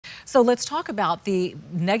So let's talk about the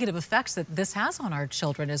negative effects that this has on our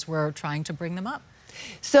children as we're trying to bring them up.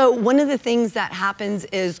 So one of the things that happens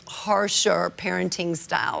is harsher parenting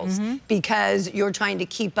styles because you're trying to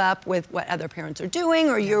keep up with what other parents are doing,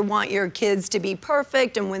 or you want your kids to be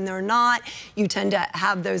perfect, and when they're not, you tend to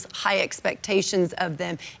have those high expectations of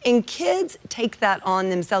them. And kids take that on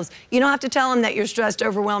themselves. You don't have to tell them that you're stressed,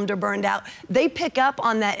 overwhelmed, or burned out. They pick up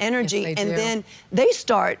on that energy, and then they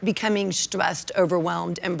start becoming stressed,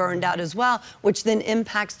 overwhelmed, and burned out as well, which then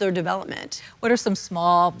impacts their development. What are some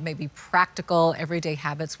small, maybe practical, everyday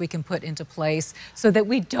habits we can put into place so that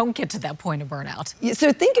we don't get to that point of burnout?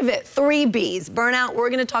 So think of it, 3 B's. Burnout, we're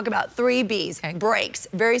gonna talk about 3 B's. Okay. Breaks,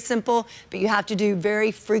 very simple, but you have to do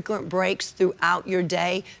very frequent breaks throughout your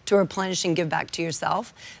day to replenish and give back to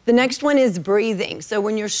yourself. The next one is breathing. So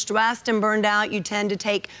when you're stressed and burned out, you tend to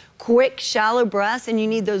take quick, shallow breaths, and you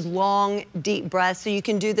need those long, deep breaths. So you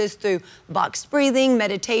can do this through boxed breathing,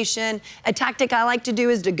 meditation. A tactic I like to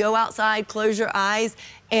do is to go outside, close your eyes,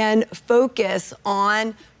 and focus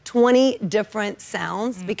on 20 different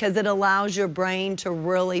sounds because it allows your brain to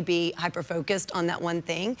really be hyper-focused on that one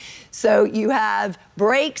thing. So you have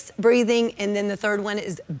breaks, breathing, and then the third one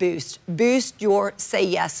is boost. Boost your say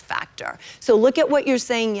yes factor. So look at what you're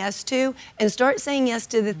saying yes to and start saying yes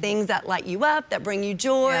to the things that light you up, that bring you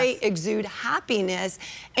joy, exude happiness.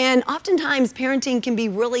 And oftentimes parenting can be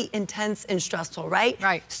really intense and stressful, right?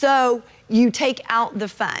 Right. So you take out the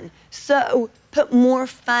fun. So put more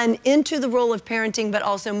fun into the role of parenting, but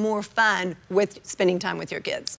also more fun with spending time with your kids.